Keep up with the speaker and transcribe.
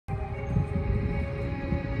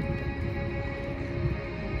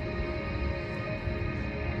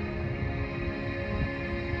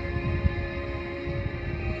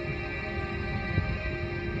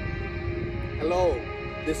Hello,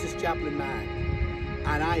 this is Chaplain Man,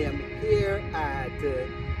 and I am here at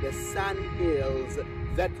the Sand Hills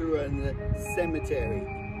Veteran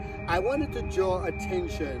Cemetery. I wanted to draw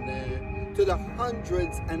attention to the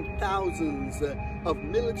hundreds and thousands of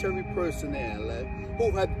military personnel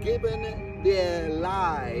who have given their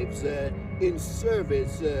lives in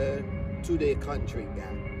service to their country.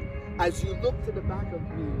 As you look to the back of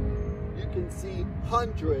me, you can see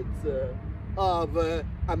hundreds of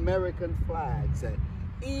American flags,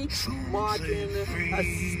 each marking a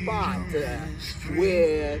spot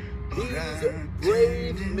where these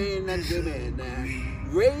brave men and women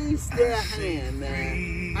raise their hand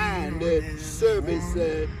and service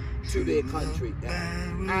to their country.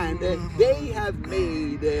 And they have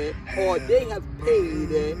made or they have paid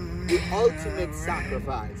the ultimate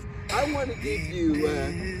sacrifice. I want to give you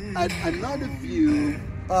another view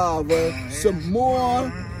of some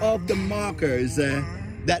more of the markers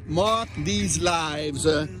that mark these lives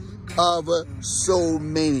of so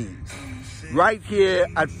many. Right here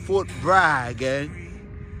at Fort Bragg,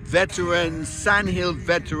 Sand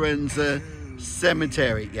Veterans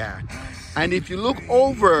Cemetery. And if you look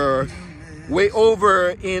over, way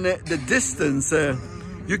over in the distance,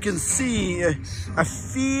 you can see a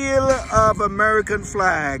field of American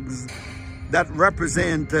flags that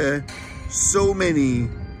represent so many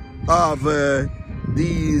of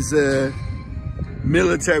these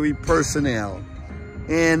military personnel.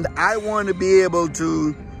 And I want to be able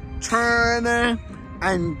to turn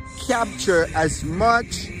and capture as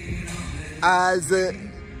much as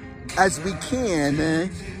we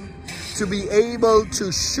can to be able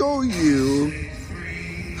to show you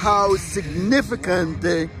how significant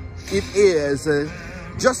it is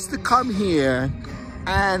just to come here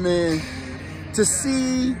and to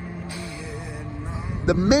see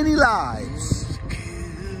the many lives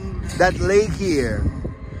that lay here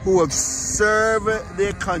who have served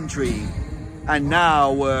their country and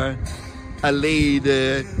now are laid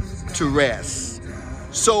to rest.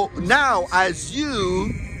 So now as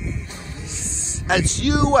you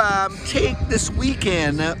take this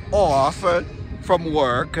weekend off from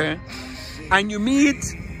work and you meet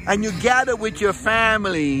and you gather with your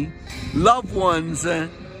family, loved ones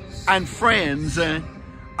and friends,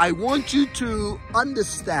 I want you to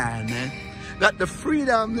understand that the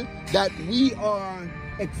freedom that we are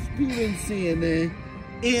experiencing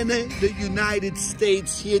in the United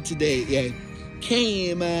States here today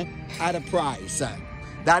came at a price.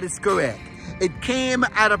 That is correct. It came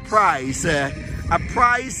at a price that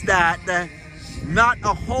not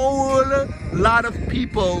a whole lot of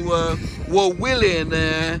people were willing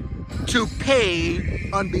to pay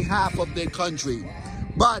on behalf of their country.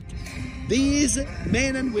 But these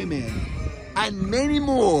men and women and many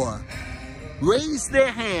more raised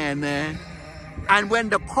their hand, and when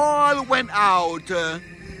the call went out,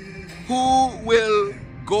 who will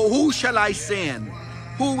go? Who shall I send?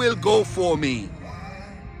 Who will go for me?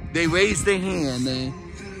 They raised their hand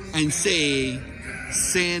and say,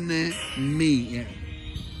 send me.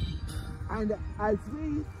 And as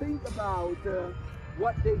we think about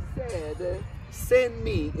what they said, send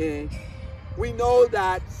me, we know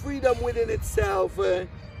that freedom within itself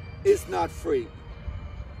is not free.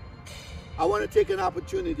 I want to take an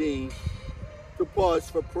opportunity to pause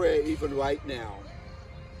for prayer even right now.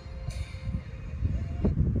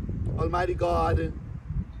 Almighty God,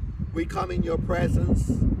 we come in your presence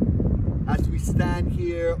as we stand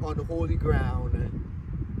here on holy ground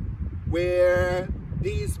where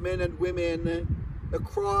these men and women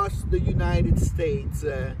across the United States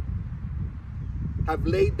have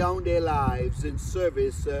laid down their lives in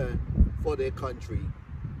service for their country.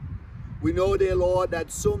 We know, dear Lord,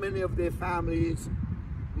 that so many of their families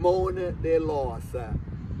mourn their loss.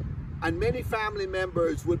 And many family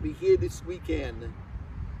members will be here this weekend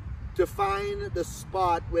to find the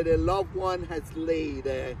spot where their loved one has laid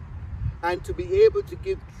and to be able to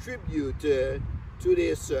give tribute to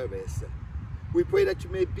their service. We pray that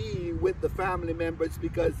you may be with the family members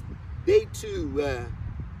because they too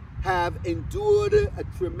have endured a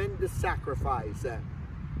tremendous sacrifice.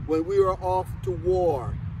 When we were off to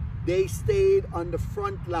war, they stayed on the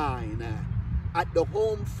front line at the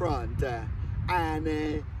home front and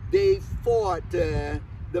they fought the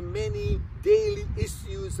many daily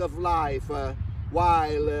issues of life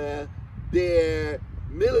while their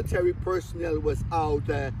military personnel was out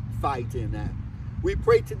fighting. We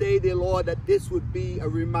pray today, dear Lord, that this would be a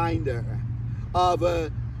reminder of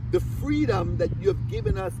the freedom that you have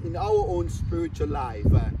given us in our own spiritual life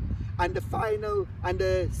and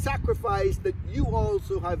the sacrifice that you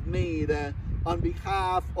also have made on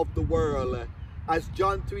behalf of the world. As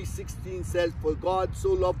John 3:16 says, for God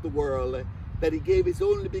so loved the world that he gave his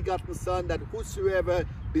only begotten Son, that whosoever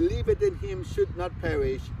believeth in him should not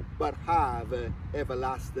perish, but have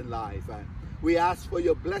everlasting life. We ask for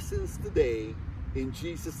your blessings today. In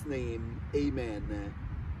Jesus' name, amen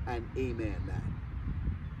and amen.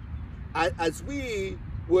 As we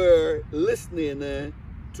were listening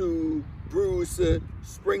to Bruce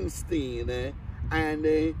Springsteen, and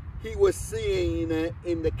he was saying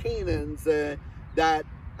in the Cadence that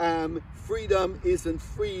freedom isn't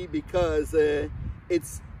free because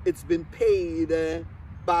it's been paid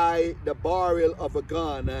by the barrel of a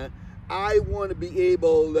gun. I want to be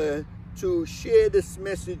able to share this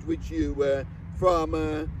message with you from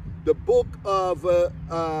the book of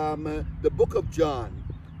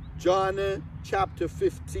John chapter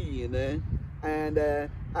 15, and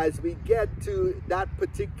as we get to that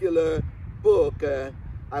particular book,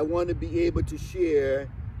 I want to be able to share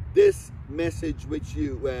this message with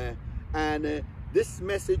you, and this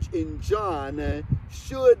message in John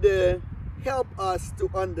should help us to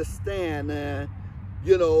understand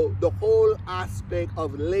you know, the whole aspect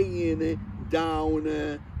of laying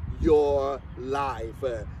down your life.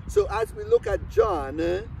 So as we look at John,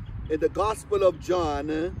 in the Gospel of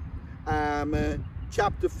John,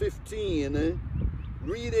 chapter 15,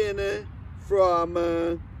 reading from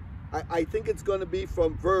I think it's going to be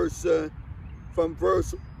from verse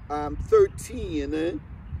 13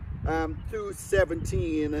 through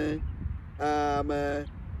 17.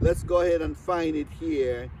 Let's go ahead and find it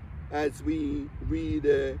here as we read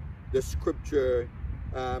the scripture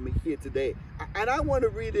here today. And I want to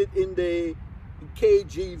read it in the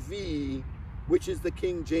KJV, which is the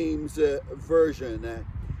King James version.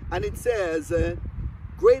 And it says,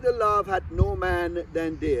 greater love hath no man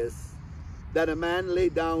than this, that a man lay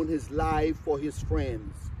down his life for his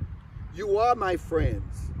friends. You are my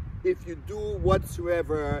friends, if you do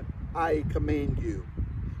whatsoever I command you.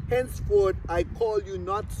 Henceforth I call you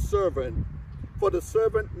not servant, for the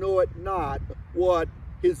servant knoweth not what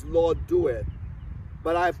his Lord doeth.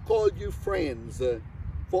 But I have called you friends,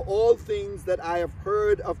 for all things that I have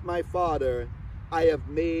heard of my Father, I have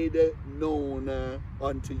made known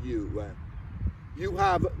unto you. You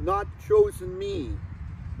have not chosen me,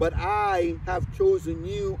 but I have chosen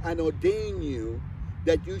you and ordained you,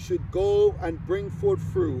 that you should go and bring forth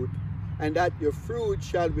fruit, and that your fruit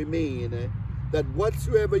shall remain, that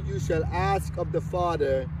whatsoever you shall ask of the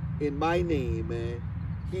Father in my name,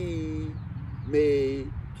 he may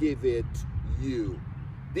give it you.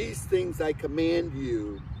 These things I command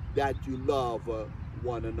you, that you love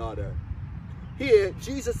one another. Here,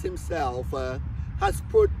 Jesus himself has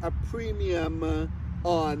put a premium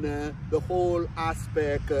on the whole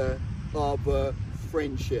aspect of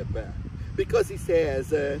friendship, because he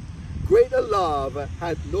says, greater love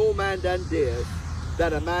hath no man than this,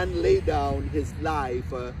 that a man lay down his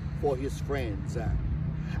life for his friends.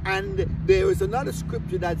 And there is another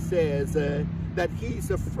scripture that says that he's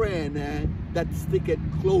a friend that sticketh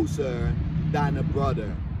closer than a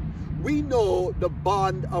brother. We know the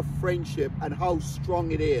bond of friendship and how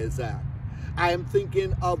strong it is. I am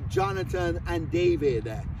thinking of Jonathan and David.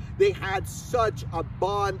 They had such a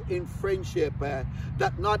bond in friendship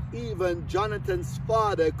that not even Jonathan's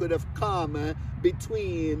father could have come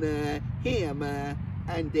between him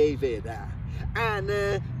and David. And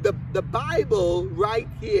the Bible right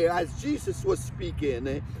here, as Jesus was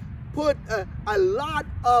speaking, put a lot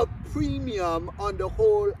of premium on the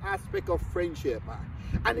whole aspect of friendship.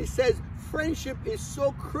 And it says friendship is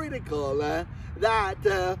so critical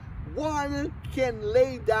that one can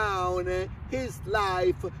lay down his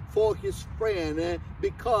life for his friend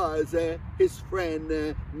because his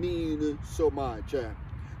friend means so much.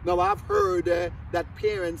 Now, I've heard that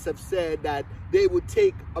parents have said that they would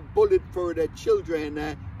take a bullet for their children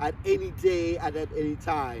at any day and at any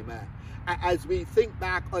time. As we think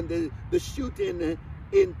back on the shooting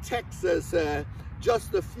in Texas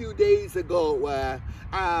just a few days ago,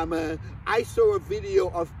 I saw a video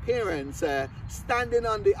of parents standing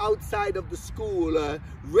on the outside of the school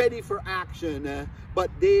ready for action, but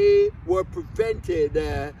they were prevented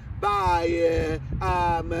by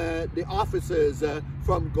the officers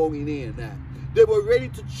from going in. They were ready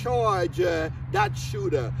to charge that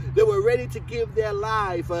shooter. They were ready to give their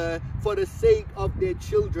life for the sake of their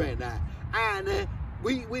children. And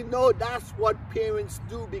we know that's what parents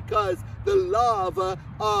do, because the love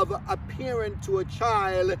of a parent to a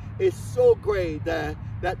child is so great that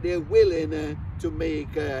they're willing to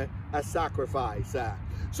make a sacrifice.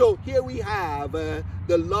 So here we have the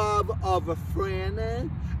love of a friend,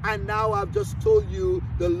 and now I've just told you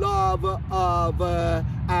the love of a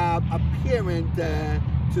parent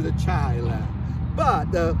to the child.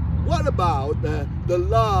 But what about the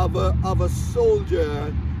love of a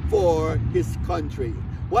soldier for his country?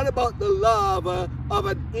 What about the love of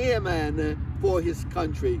an airman for his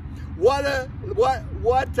country? What about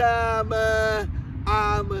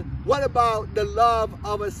the love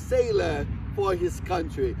of a sailor for his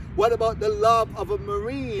country? What about the love of a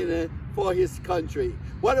Marine for his country?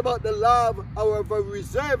 What about the love of a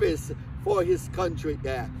reservist for his country?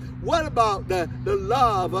 What about the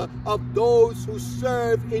love of those who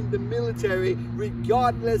serve in the military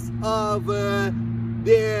regardless of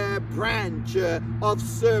their branch of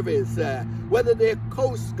service, whether they're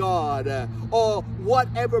Coast Guard or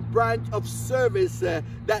whatever branch of service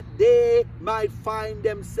that they might find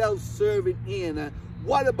themselves serving in?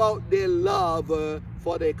 What about their love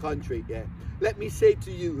for their country? Let me say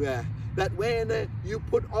to you that when you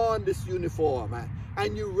put on this uniform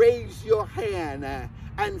and you raise your hand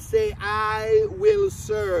and say, I will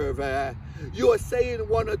serve, you are saying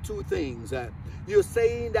one or two things. You're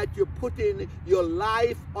saying that you're putting your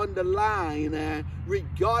life on the line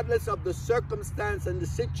regardless of the circumstance and the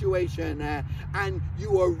situation, and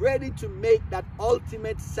you are ready to make that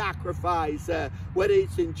ultimate sacrifice, whether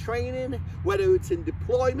it's in training, whether it's in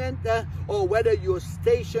deployment, or whether you're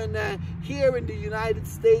stationed here in the United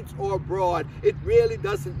States or abroad. It really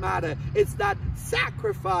doesn't matter. It's that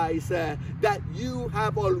sacrifice that you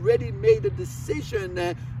have already made a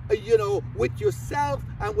decision you know, with yourself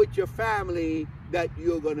and with your family that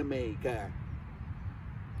you're going to make.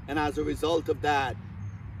 And as a result of that,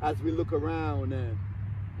 as we look around,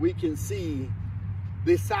 we can see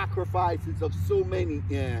the sacrifices of so many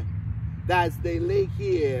that as they lay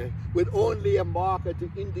here with only a marker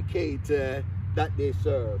to indicate that they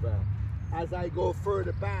serve. As I go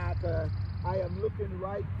further back, I am looking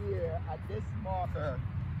right here at this marker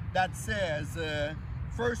that says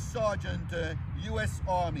First Sergeant, U.S.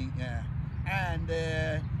 Army, and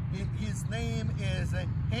his name is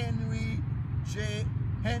Henry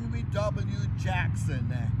W.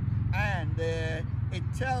 Jackson, and it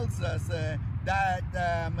tells us that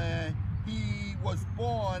he was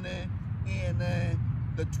born in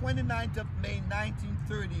the 29th of May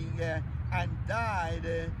 1930 and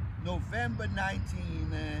died November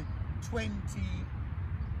 19,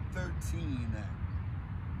 2013.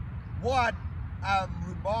 What a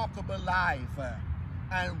remarkable life,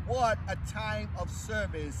 and what a time of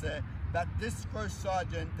service that this first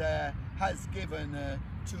sergeant has given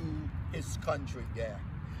to his country.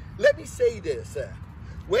 Let me say this,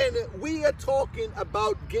 when we are talking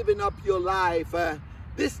about giving up your life,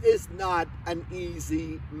 this is not an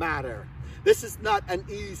easy matter. This is not an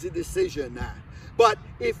easy decision, but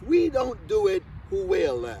if we don't do it, who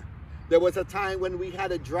will? There was a time when we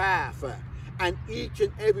had a draft, and each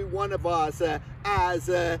and every one of us as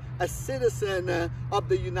a citizen of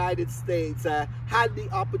the United States had the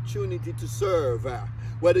opportunity to serve,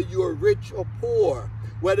 whether you're rich or poor,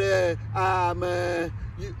 whether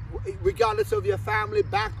regardless of your family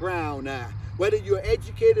background, whether you're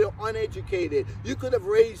educated or uneducated, you could have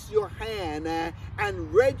raised your hand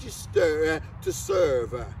and registered to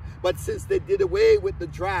serve. But since they did away with the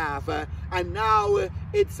draft and now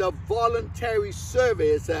it's a voluntary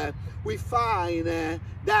service, we find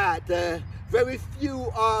that very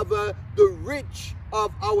few of the rich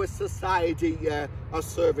of our society are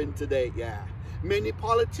serving today. Many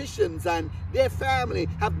politicians and their family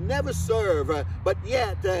have never served, but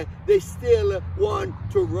yet they still want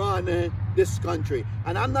to run this country.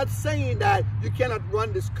 And I'm not saying that you cannot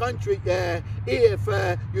run this country if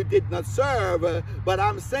you did not serve, but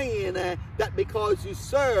I'm saying that because you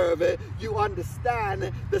serve, you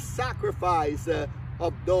understand the sacrifice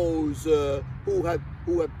of those who have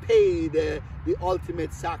paid the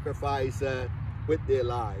ultimate sacrifice with their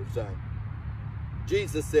lives.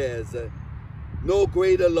 Jesus says, no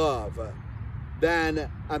greater love than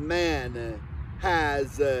a man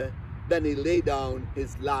has than he lay down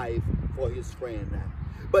his life for his friend.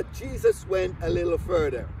 But Jesus went a little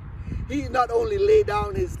further. He not only laid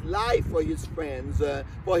down his life for his friends,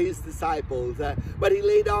 for his disciples, but he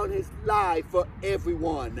laid down his life for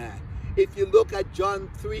everyone. If you look at John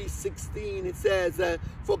 3:16, it says,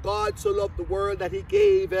 for God so loved the world that he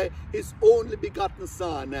gave his only begotten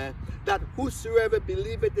Son, that whosoever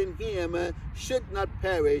believeth in him should not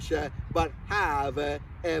perish, but have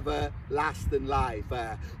everlasting life.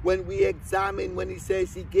 When we examine, when he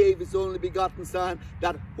says he gave his only begotten Son,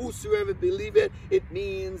 that whosoever believeth, it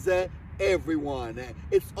means everyone.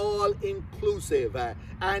 It's all inclusive,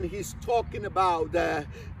 and he's talking about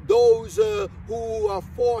those who are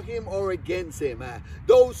for him or against him,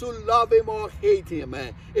 those who love him or hate him.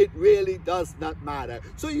 It really does not matter.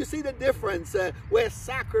 So you see the difference where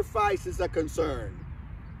sacrifices are concerned.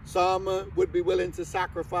 Some would be willing to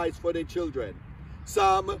sacrifice for their children.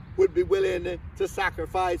 Some would be willing to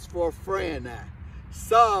sacrifice for a friend.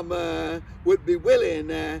 Some would be willing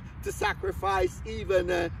to sacrifice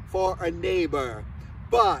even for a neighbor.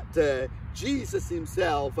 But Jesus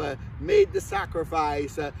himself made the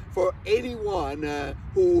sacrifice for anyone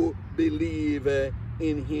who believe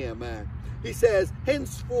in him. He says,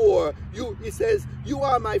 henceforth, you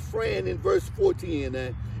are my friend in verse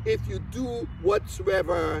 14, if you do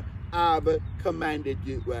whatsoever I've commanded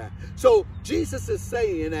you. So Jesus is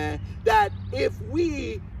saying that if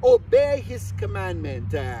we obey his commandment,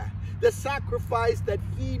 the sacrifice that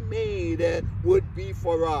he made would be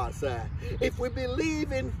for us. If we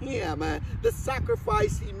believe in him, the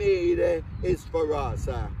sacrifice he made is for us.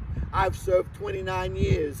 I've served 29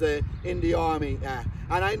 years in the army,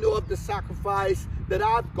 and I know of the sacrifice that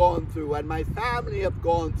I've gone through and my family have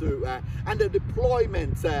gone through, and the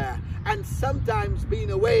deployments, and sometimes being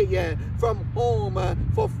away from home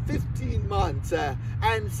for 15 months,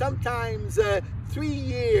 and sometimes 3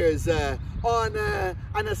 years on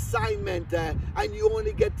an assignment, and you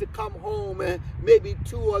only get to come home maybe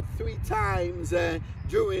 2 or 3 times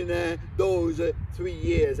during those 3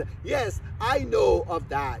 years. Yes, I know of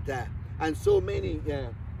that, and so many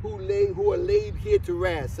who are laid here to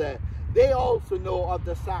rest, they also know of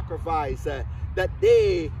the sacrifice that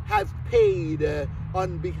they have paid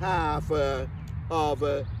on behalf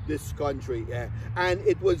of this country. And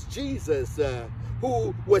it was Jesus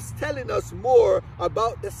who was telling us more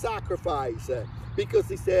about the sacrifice, because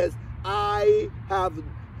he says,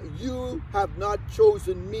 you have not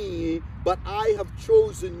chosen me, but I have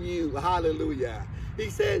chosen you. Hallelujah. He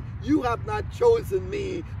said, you have not chosen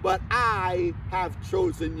me, but I have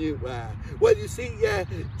chosen you. Well, you see,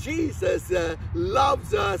 Jesus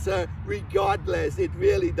loves us regardless. It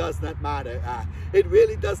really does not matter. It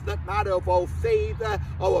really does not matter of our faith,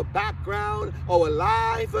 our background, our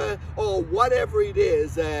life, or whatever it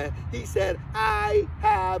is. He said, I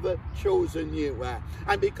have chosen you.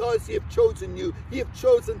 And because he have chosen you, he have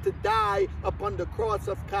chosen to die upon the cross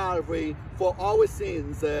of Calvary for our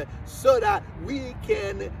sins, so that we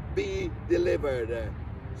can be delivered.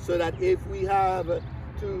 So that if we have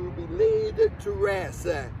to be laid to rest,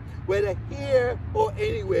 whether here or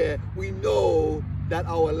anywhere, we know that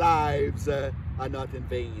our lives are not in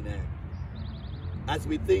vain. As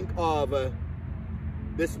we think of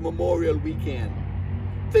this Memorial Weekend,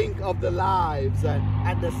 think of the lives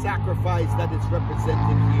and the sacrifice that is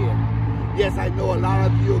represented here. Yes, I know a lot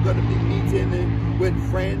of you are going to be meeting with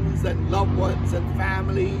friends and loved ones and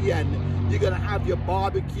family, and you're going to have your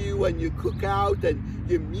barbecue and your cookout and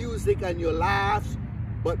your music and your laughs.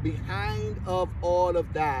 But behind of all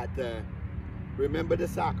of that, remember the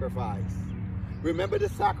sacrifice. Remember the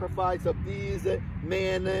sacrifice of these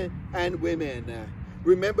men and women.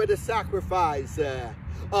 Remember the sacrifice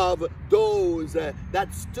of those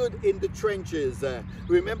that stood in the trenches.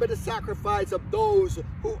 Remember the sacrifice of those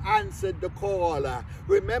who answered the call.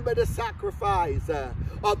 Remember the sacrifice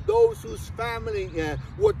of those whose family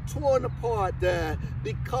were torn apart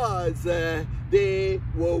because they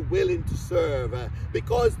were willing to serve,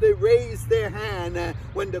 because they raised their hand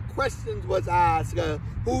when the question was asked,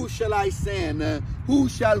 who shall I send? Who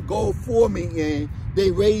shall go for me? They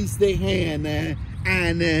raised their hand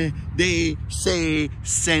and they say,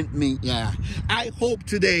 sent me. I hope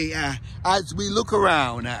today, as we look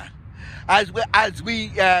around, as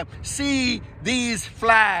we see these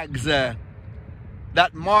flags that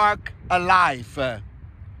mark a life,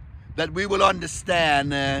 that we will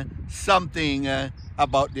understand something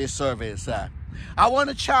about this service. I want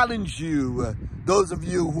to challenge you, those of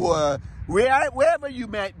you who are wherever you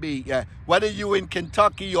might be, whether you're in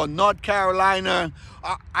Kentucky or North Carolina,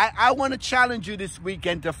 I want to challenge you this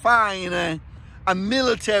weekend to find a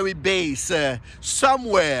military base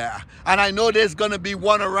somewhere. And I know there's going to be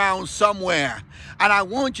one around somewhere. And I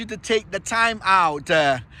want you to take the time out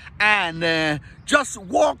and just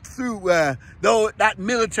walk through that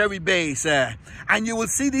military base. And you will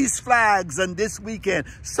see these flags. And this weekend,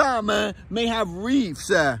 some may have reefs.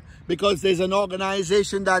 Because there's an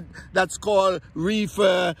organization that's called Reef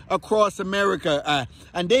Across America.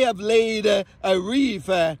 And they have laid a reef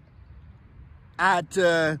at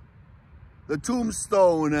the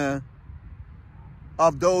tombstone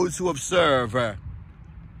of those who have served.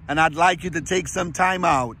 And I'd like you to take some time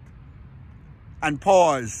out and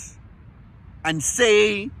pause and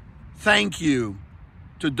say thank you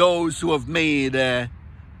to those who have made the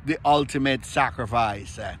ultimate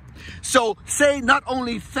sacrifice. So say not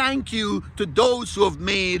only thank you to those who have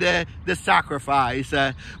made the sacrifice,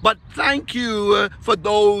 but thank you for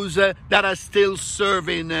those that are still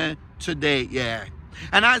serving today.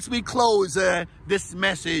 And as we close this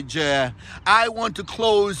message, I want to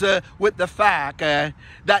close with the fact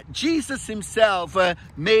that Jesus himself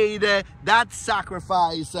made that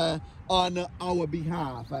sacrifice on our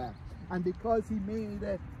behalf. And because he made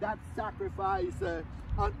that sacrifice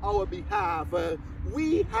on our behalf,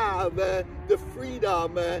 we have the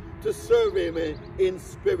freedom to serve him in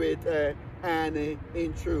spirit and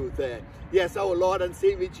in truth. Yes, our Lord and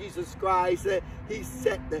Savior Jesus Christ, he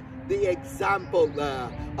set the example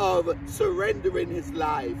of surrendering his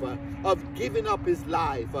life, of giving up his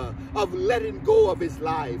life, of letting go of his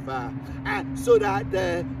life, and so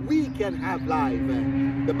that we can have life.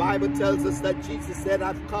 The Bible tells us that Jesus said,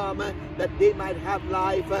 I've come that they might have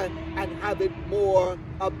life and have it more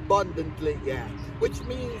abundantly. Yeah. Which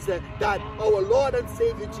means that our Lord and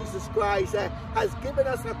Savior Jesus Christ has given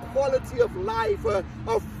us a quality of life,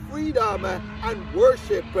 of freedom and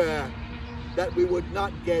worship that we would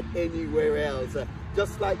not get anywhere else.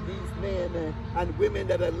 Just like these men and women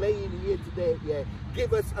that are laying here today,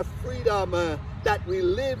 give us a freedom that we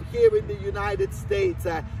live here in the United States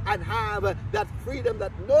and have that freedom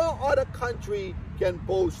that no other country can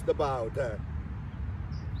boast about.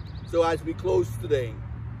 So as we close today,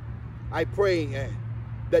 I pray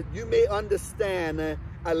that you may understand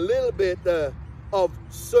a little bit of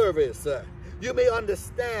service. You may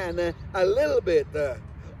understand a little bit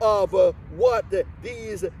of what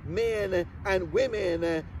these men and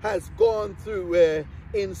women has gone through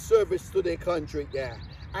in service to their country.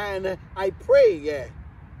 And I pray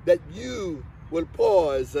that you will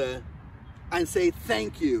pause and say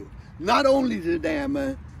thank you, not only to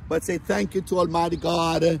them, but say thank you to Almighty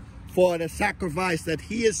God for the sacrifice that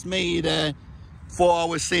he has made for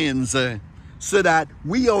our sins, so that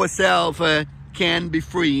we ourselves can be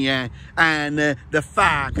free, and the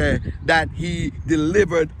fact that he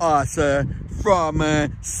delivered us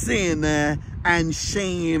from sin and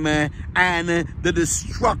shame and the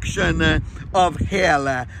destruction of hell.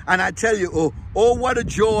 And I tell you, oh what a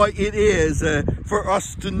joy it is for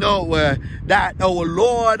us to know that our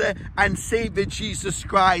Lord and Savior Jesus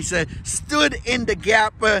Christ stood in the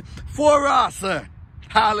gap for us.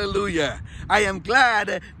 Hallelujah. I am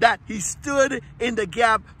glad that he stood in the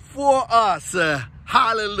gap for us.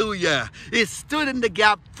 Hallelujah. He stood in the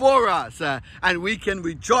gap for us, and we can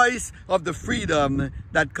rejoice of the freedom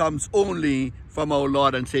that comes only from our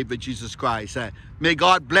Lord and Savior Jesus Christ. May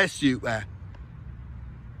God bless you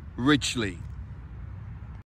richly.